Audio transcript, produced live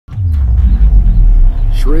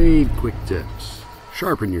Schrade Quick Tips.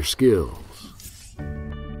 Sharpen your skills.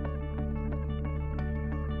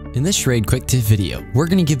 In this Schrade Quick Tip video, we're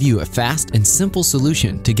going to give you a fast and simple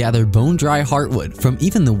solution to gather bone-dry heartwood from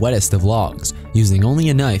even the wettest of logs, using only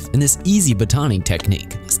a knife and this easy batoning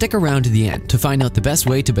technique. Stick around to the end to find out the best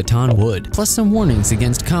way to baton wood, plus some warnings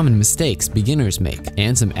against common mistakes beginners make,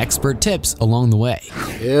 and some expert tips along the way.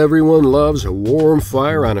 Everyone loves a warm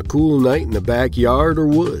fire on a cool night in the backyard or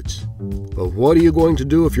woods. But what are you going to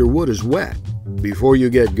do if your wood is wet? Before you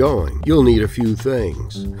get going, you'll need a few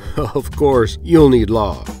things. Of course, you'll need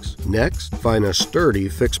logs. Next, find a sturdy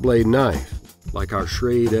fixed blade knife, like our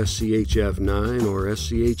Schrade SCHF9 or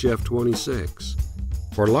SCHF26.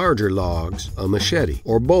 For larger logs, a machete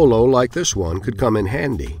or bolo like this one could come in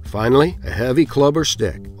handy. Finally, a heavy club or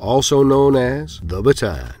stick, also known as the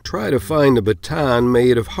baton. Try to find a baton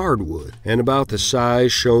made of hardwood and about the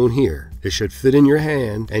size shown here. It should fit in your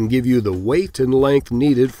hand and give you the weight and length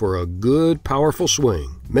needed for a good, powerful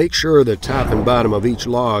swing. Make sure the top and bottom of each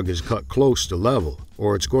log is cut close to level,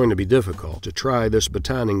 or it's going to be difficult to try this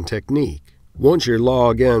batoning technique. Once your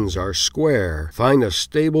log ends are square, find a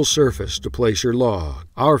stable surface to place your log.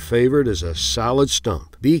 Our favorite is a solid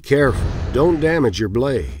stump. Be careful, don't damage your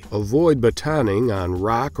blade. Avoid batoning on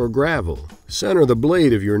rock or gravel. Center the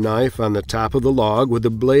blade of your knife on the top of the log with the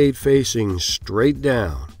blade facing straight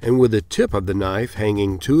down and with the tip of the knife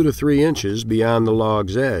hanging 2 to 3 inches beyond the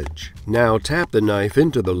log's edge. Now tap the knife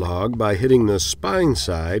into the log by hitting the spine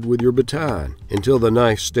side with your baton until the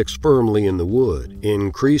knife sticks firmly in the wood.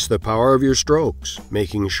 Increase the power of your strokes,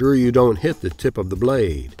 making sure you don't hit the tip of the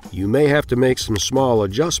blade. You may have to make some small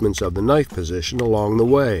adjustments of the knife position along the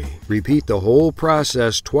way. Repeat the whole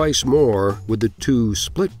process twice more with the 2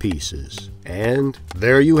 split pieces. And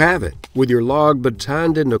there you have it. With your log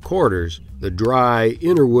batoned into quarters, the dry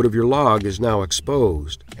inner wood of your log is now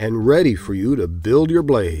exposed and ready for you to build your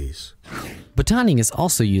blaze. Batoning is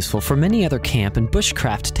also useful for many other camp and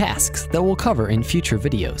bushcraft tasks that we'll cover in future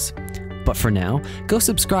videos. But for now, go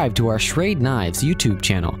subscribe to our Schrade Knives YouTube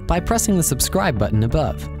channel by pressing the subscribe button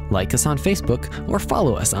above. Like us on Facebook or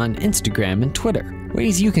follow us on Instagram and Twitter.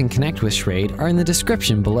 Ways you can connect with Schrade are in the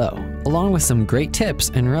description below, along with some great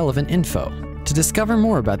tips and relevant info. To discover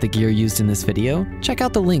more about the gear used in this video, check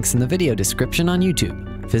out the links in the video description on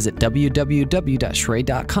YouTube. Visit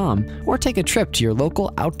www.schrade.com or take a trip to your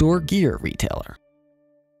local outdoor gear retailer.